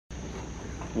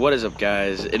What is up,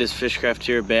 guys? It is Fishcraft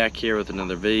here, back here with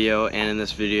another video, and in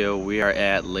this video we are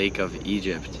at Lake of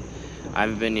Egypt.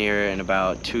 I've been here in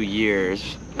about 2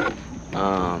 years.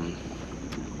 We're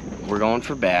going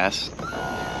for bass.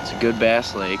 It's a good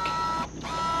bass lake,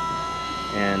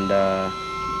 and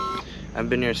I've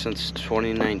been here since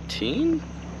 2019.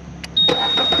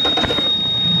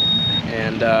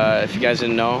 And if you guys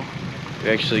didn't know, we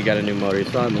actually got a new motor. You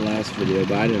saw it in the last video,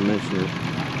 but I didn't mention it.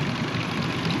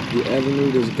 The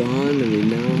Evinrude is gone, and we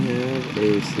now have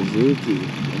a Suzuki,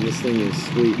 and this thing is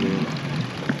sweet, man.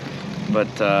 But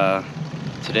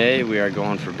today we are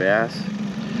going for bass.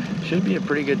 Should be a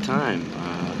pretty good time.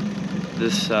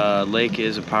 This lake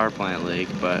is a power plant lake,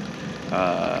 but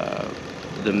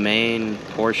the main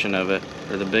portion of it,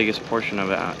 or the biggest portion of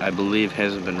it, I believe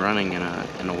hasn't been running in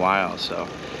a while, so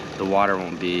the water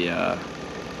won't be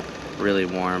really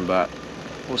warm, but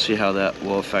we'll see how that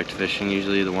will affect fishing.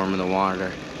 Usually the warmer the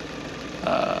water,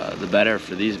 the better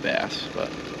for these bass, but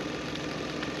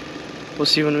we'll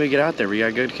see when we get out there. We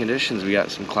got good conditions. We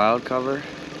got some cloud cover.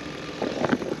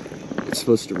 It's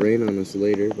supposed to rain on us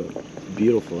later, but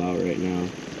beautiful out right now.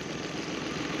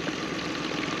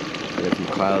 Got some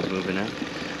clouds moving in.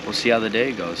 We'll see how the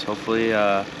day goes. Hopefully,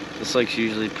 this lake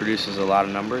usually produces a lot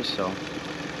of numbers, so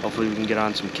hopefully we can get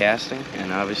on some casting,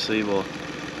 and obviously we're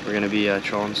gonna be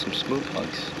trolling some smooth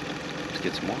plugs. Let's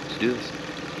get some more. Let's do this.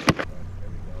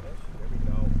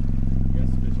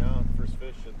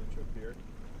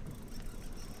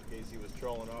 Casey was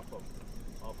trolling off of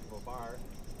a bar,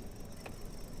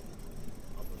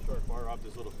 off a short bar, off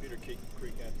this little Feeder Creek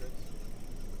entrance.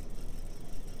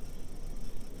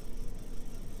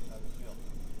 How does it feel?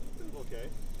 Feels okay.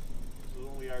 This is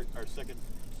only our second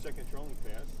trolling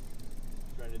pass.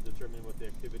 Trying to determine what the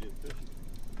activity of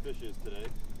fish is today.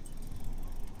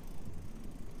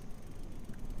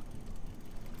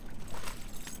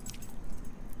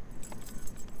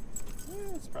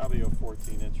 Yeah, it's probably a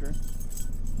 14-incher.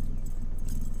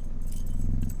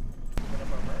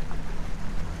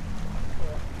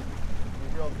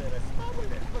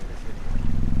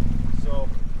 So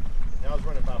now it's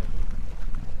running about.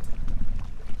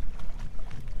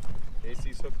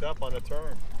 Casey's hooked up on a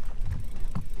turn.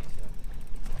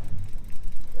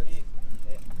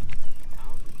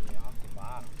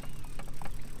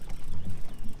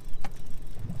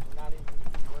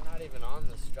 We're not even on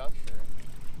the structure.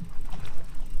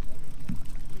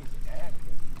 He's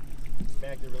active. He's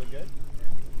back there really good.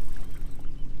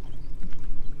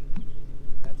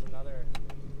 That's another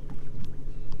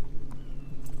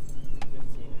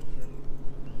 15-incher.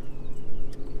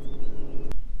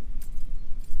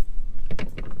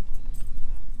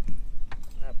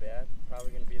 Not bad.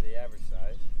 Probably going to be the average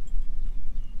size.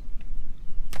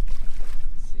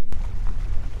 Let's see.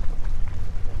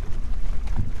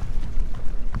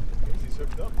 Casey's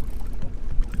hooked up.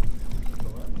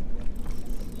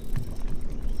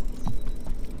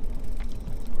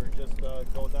 We're just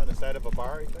going down the side of a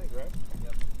bar, I think, right?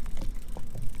 Yep.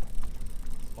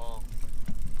 Small.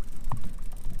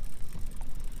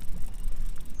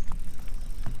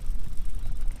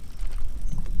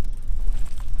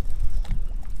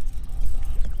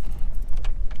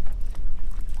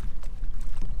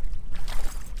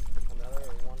 Another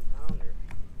 1-pounder.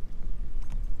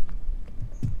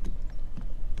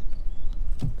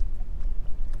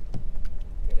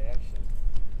 Good action.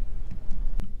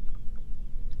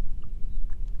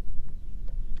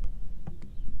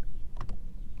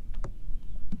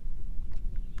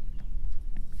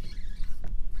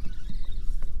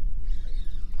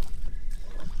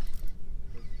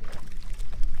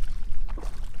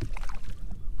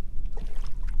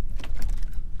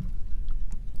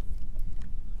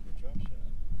 Drop shot.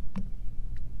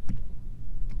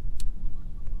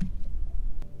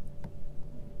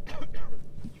 I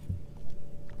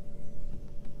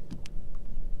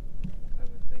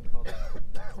have a thing called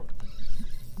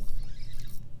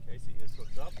Casey is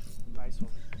hooked up. nice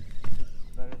one.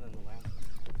 Better than the last one.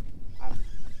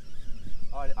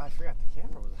 I forgot the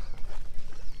camera was on.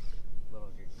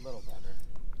 Little better.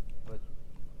 But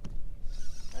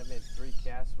I made 3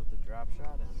 casts with the drop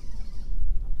shot, and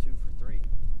I'm 2 for 3.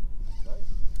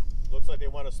 Nice. Looks like they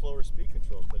want a slower speed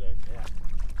control today. Yeah.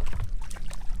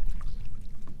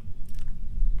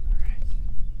 Alright.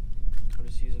 I'm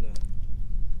just using a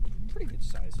pretty good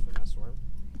size finesse worm.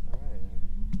 Alright.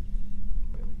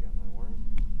 Good, I got my worm.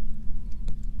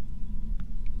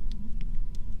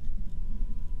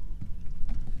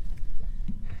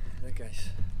 That guy's.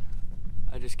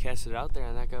 I just cast it out there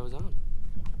and that guy was on.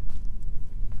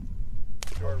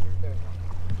 Sure. Nice.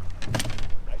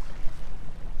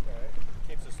 Alright.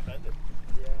 Keep suspended.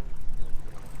 Yeah.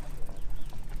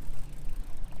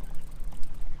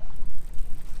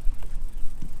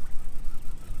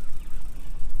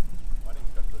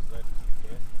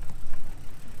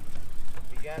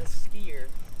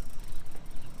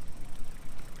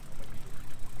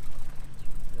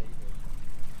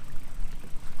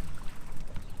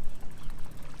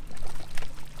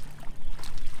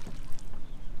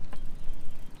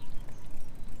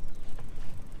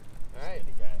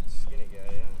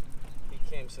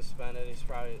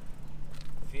 point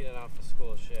feeding off a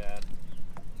school shad.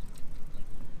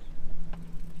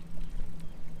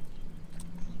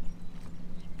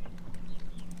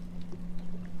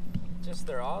 Just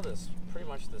they're all this pretty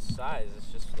much this size. It's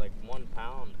just like 1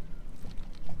 pound.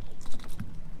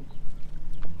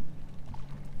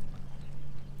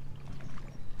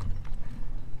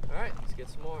 All right, let's get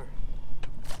some more.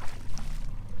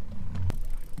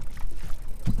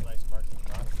 Nice marks at the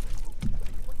bottom.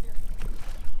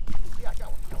 Yeah, I got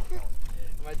one.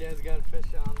 My dad's got a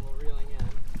fish on. We're reeling in.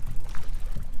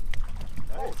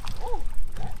 Nice. Oh,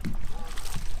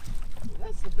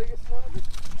 that's the biggest one of the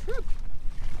trip.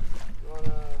 You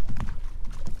wanna?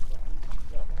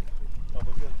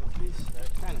 He's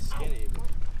kind of skinny. But...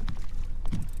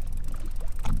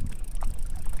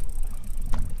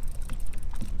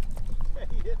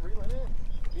 He hit reeling in.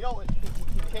 You know, he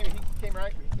came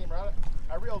right.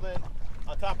 I reeled in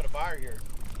on top of the bar here.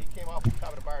 He came off the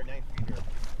top of the bar 9 feet here.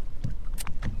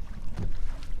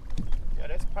 Yeah,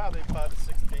 that's probably about a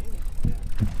 16. Yeah.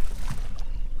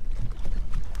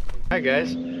 Alright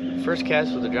guys, first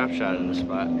cast with a drop shot in the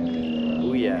spot.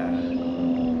 Oh yeah.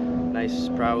 Nice,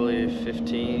 probably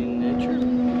 15-incher.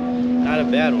 Not a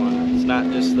bad one. It's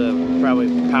not just the probably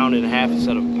pound and a half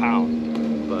instead of a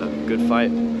pound, but good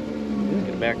fight.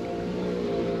 Get back.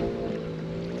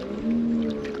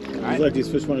 It's like these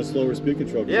fish want a slower speed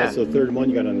control. Yeah. That's the third one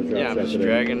you got on the drop Yeah, shot I'm just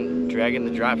today. dragging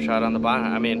the drop shot on the bottom.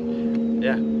 I mean,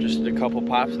 yeah, just a couple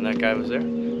pops and that guy was there.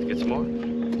 Let's get some more.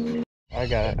 I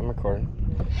got it. I'm recording.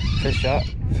 Fish up,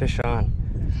 fish on.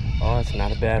 Oh, it's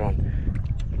not a bad one.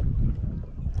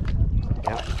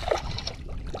 Yep.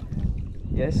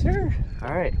 Yes, sir.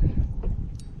 All right.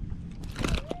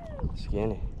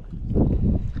 Skinny.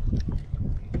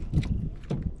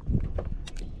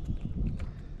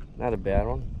 Not a bad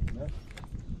one. No.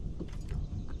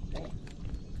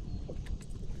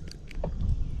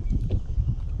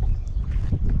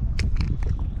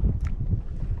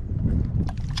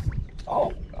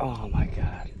 Oh my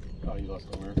God. Oh, you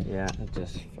lost the worm. Yeah, it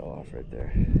just fell off right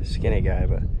there. Skinny guy,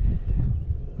 but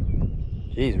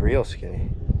geez, real skinny.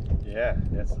 Yeah,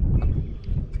 that's.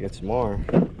 Let's get some more.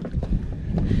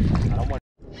 How much?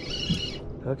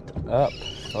 Hooked up,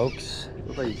 folks.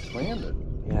 Looks like you slammed it.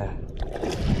 Yeah.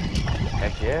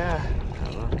 Heck yeah.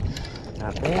 I don't know.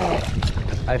 Not bad.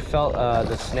 I felt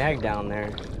the snag down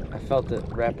there. I felt it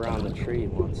wrap around the tree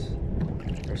once.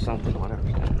 Or something, whatever.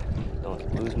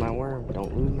 Don't lose my worm.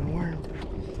 Don't lose my worm.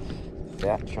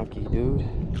 Fat, chunky dude.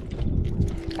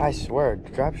 I swear,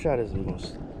 drop shot is the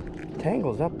most,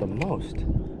 tangles up the most.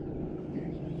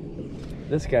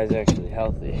 This guy's actually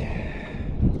healthy.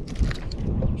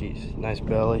 Jeez, nice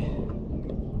belly.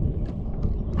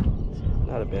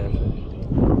 Not a bad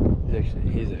fish.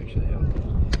 He's actually healthy.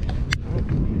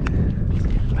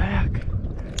 Back.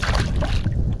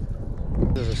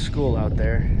 There's a school out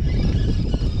there.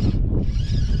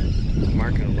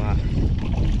 Marking a lot.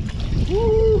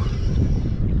 Woo!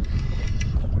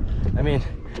 I mean,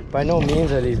 by no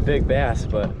means are these big bass,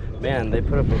 but man, they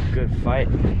put up a good fight.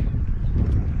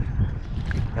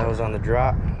 That was on the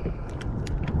drop.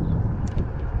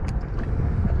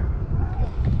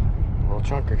 Little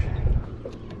chunker.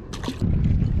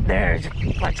 There's,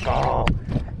 let's go.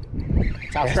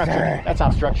 That's how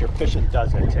structure fishing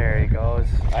does it. There he goes.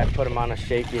 I put him on a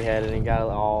shaky head and he got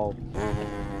all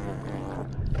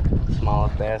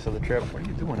smallest bass of the trip. What are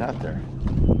you doing out there?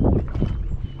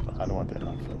 I don't want that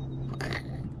on film.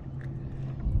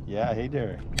 Yeah, hey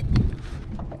Derek.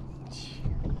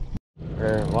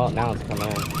 Well, now it's coming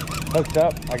in. Hooked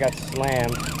up, I got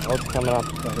slammed. Oh, it's coming up.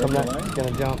 Coming up. It's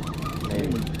gonna jump.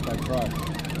 Maybe.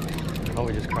 Oh,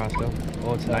 we just crossed up.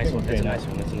 Oh, it's a nice one. It's a nice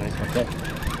one. It's a nice one. Okay.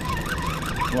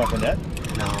 You want the net?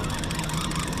 No.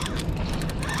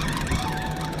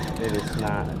 Maybe it's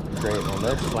not a great one,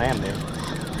 but it slammed me.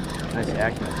 Nice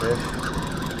accurate fish.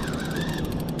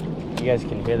 You guys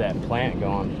can hear that plant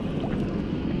going.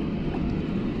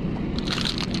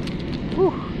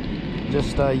 Whew.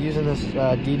 Just using this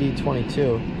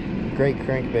DD22. Great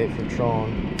crankbait for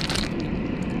trolling.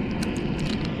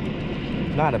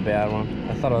 Not a bad one.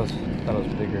 I thought it was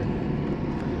bigger.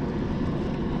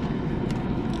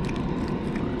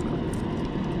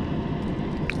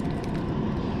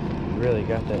 Really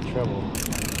got that trouble.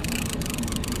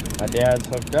 My dad's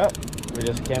hooked up. We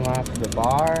just came off the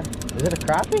bar. Is it a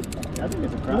crappie? I think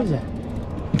it's a crappie. What is it?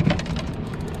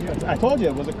 Yeah, I told you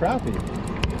it was a crappie.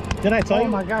 Didn't I tell you? Oh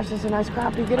my gosh, that's a nice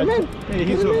crappie. Get him in. Hey,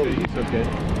 he's okay. He's okay.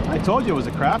 I told you it was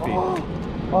a crappie.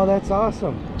 Oh, that's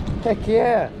awesome. Heck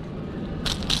yeah.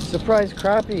 Surprise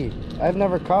crappie. I've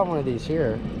never caught one of these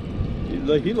here. He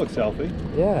looks healthy.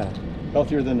 Yeah.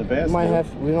 Healthier than the bass.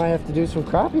 We might have to do some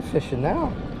crappie fishing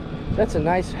now. That's a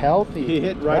nice, healthy. He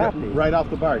hit crappie. right off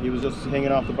the bar. He was just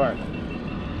hanging off the bar.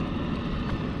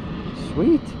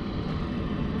 Sweet.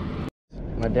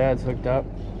 My dad's hooked up.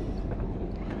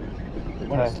 They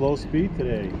want a slow speed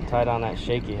today. Tied on that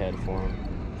shaky head for him.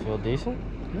 Feel decent?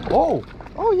 Yeah. Whoa!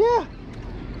 Oh yeah!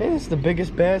 Hey, it's the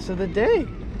biggest bass of the day.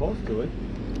 Close to it.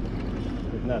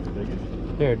 If not the biggest.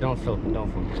 Here, don't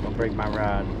break my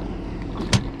rod.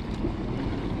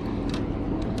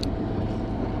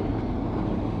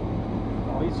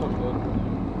 Oh, he's so good.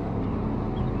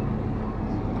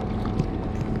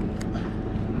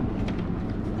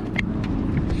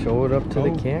 Show it up to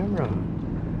the camera.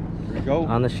 There you go.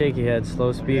 On the shaky head,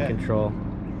 slow speed Yeah. control.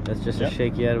 That's just a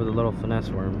shaky head with a little finesse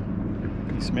worm.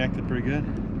 He smacked it pretty good.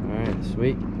 Alright,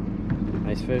 sweet.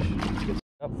 Nice fish. Good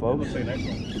stuff, folks. Looks like a nice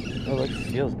one. Oh, look,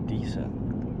 feels decent.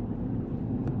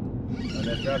 And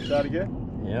that drop shot again?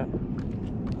 Yeah.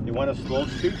 You want a slow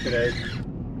speed today?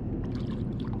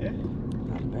 Yeah.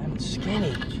 Not bad. It's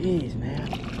skinny. Jeez, man.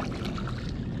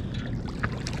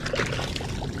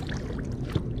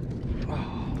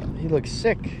 Oh, he looks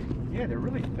sick. Yeah, they're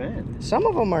really thin. Some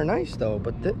of them are nice though,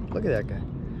 but look at that guy.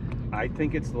 I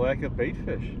think it's the lack of bait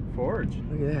fish. Forage.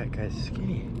 Look at that guy's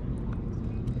skinny.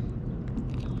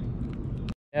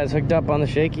 Yeah, it's hooked up on the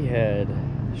shaky head.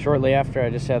 Shortly after, I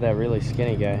just had that really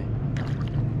skinny guy.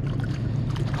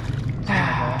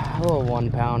 A little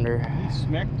 1 pounder. He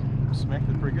smacked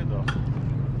it pretty good though.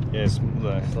 Yeah,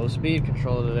 smooth. Slow speed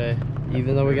control today.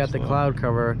 Even though we got the cloud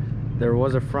cover, there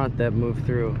was a front that moved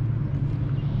through.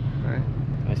 Alright.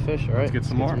 Nice fish, alright. Let's get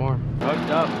some more. Hooked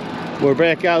up. We're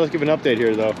back out. Let's give an update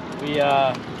here though. We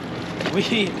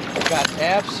got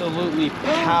absolutely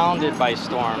pounded by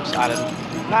storms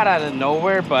not out of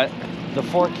nowhere, but the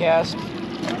forecast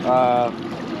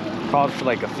called for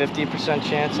like a 50%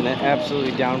 chance, and it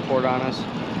absolutely downpoured on us.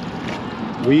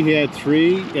 We had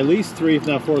at least three, if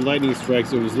not 4 lightning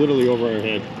strikes. It was literally over our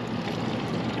head.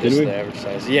 Just the average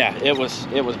size. Yeah, it was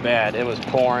bad. It was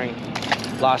pouring.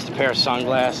 Lost a pair of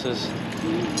sunglasses,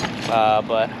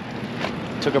 but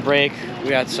took a break. We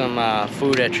got some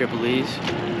food at Triple E's.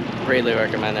 Greatly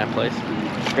recommend that place.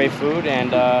 Great food,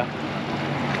 and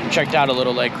checked out a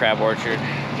little lake crab orchard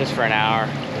just for an hour,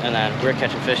 and then we're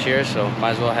catching fish here, so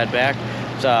might as well head back.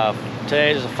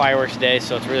 Today is a fireworks day,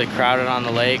 so it's really crowded on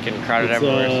the lake and crowded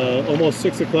everywhere. So. Almost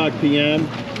 6 o'clock p.m.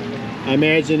 I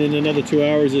imagine in another 2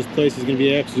 hours this place is going to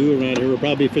be absolute around here. We'll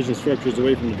probably be fishing structures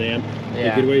away from the dam. Yeah.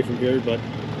 We'll get away from here, but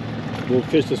we'll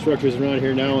fish the structures around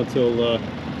here now until it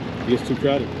gets too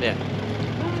crowded. Yeah,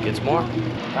 get some more.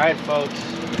 All right, folks.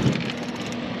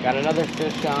 Got another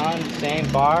fish on, same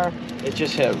bar. It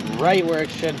just hit right where it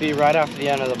should be, right off the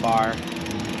end of the bar.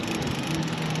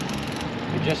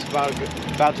 We're just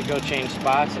about to go change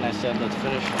spots, and I said, let's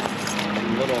finish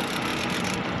a little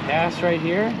pass right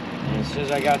here. And as soon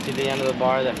as I got to the end of the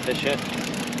bar, that fish hit.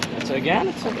 And so again,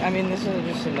 it's like, I mean, this is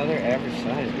just another average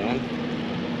size, man.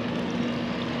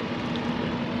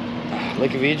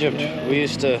 Lake of Egypt, yeah, we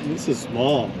used to... This is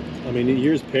small. I mean, in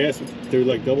years past, they were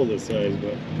like double this size,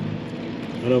 but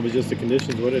I don't know if it's just the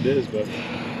conditions, what it is, but...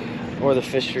 Or the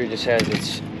fishery just has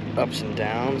its ups and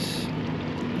downs.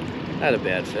 Not a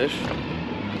bad fish.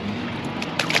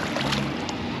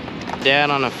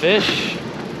 Dad on a fish.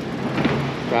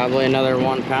 Probably another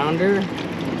 1 pounder.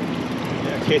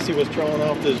 Yeah, Casey was throwing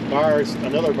off this bar,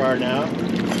 another bar now.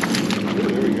 Ooh,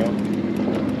 there we go.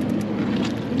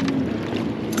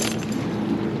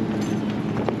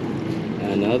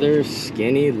 Another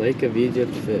skinny Lake of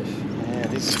Egypt fish. Yeah,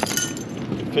 these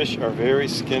fish are very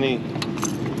skinny.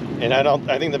 And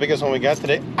I think the biggest one we got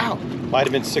today, might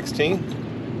have been 16.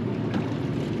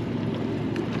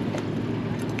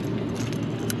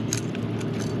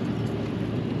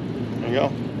 There you go.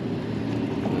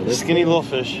 Skinny little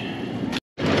fish.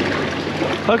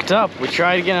 Hooked up. We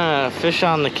tried getting a fish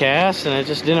on the cast and it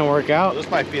just didn't work out. This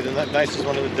might be the nicest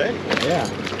one of the day. Yeah.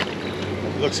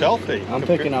 It looks healthy. I'm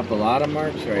picking up a lot of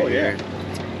marks right here.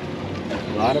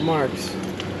 A lot of marks.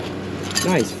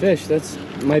 Nice fish. That's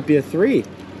might be a 3.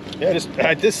 Yeah,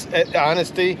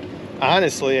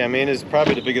 honestly, I mean, it's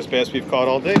probably the biggest bass we've caught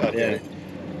all day out there.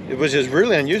 It was just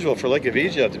really unusual for Lake of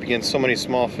Egypt to be getting so many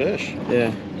small fish.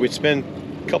 Yeah. It's been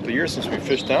a couple of years since we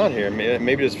fished down here.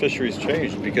 Maybe this fishery's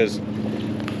changed because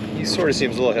he sort of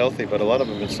seems a little healthy, but a lot of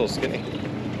them have been so skinny.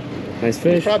 Nice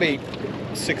fish. Probably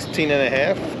 16 and a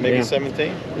half, maybe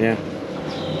 17. Yeah.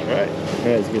 All right. All right,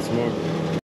 let's get some more.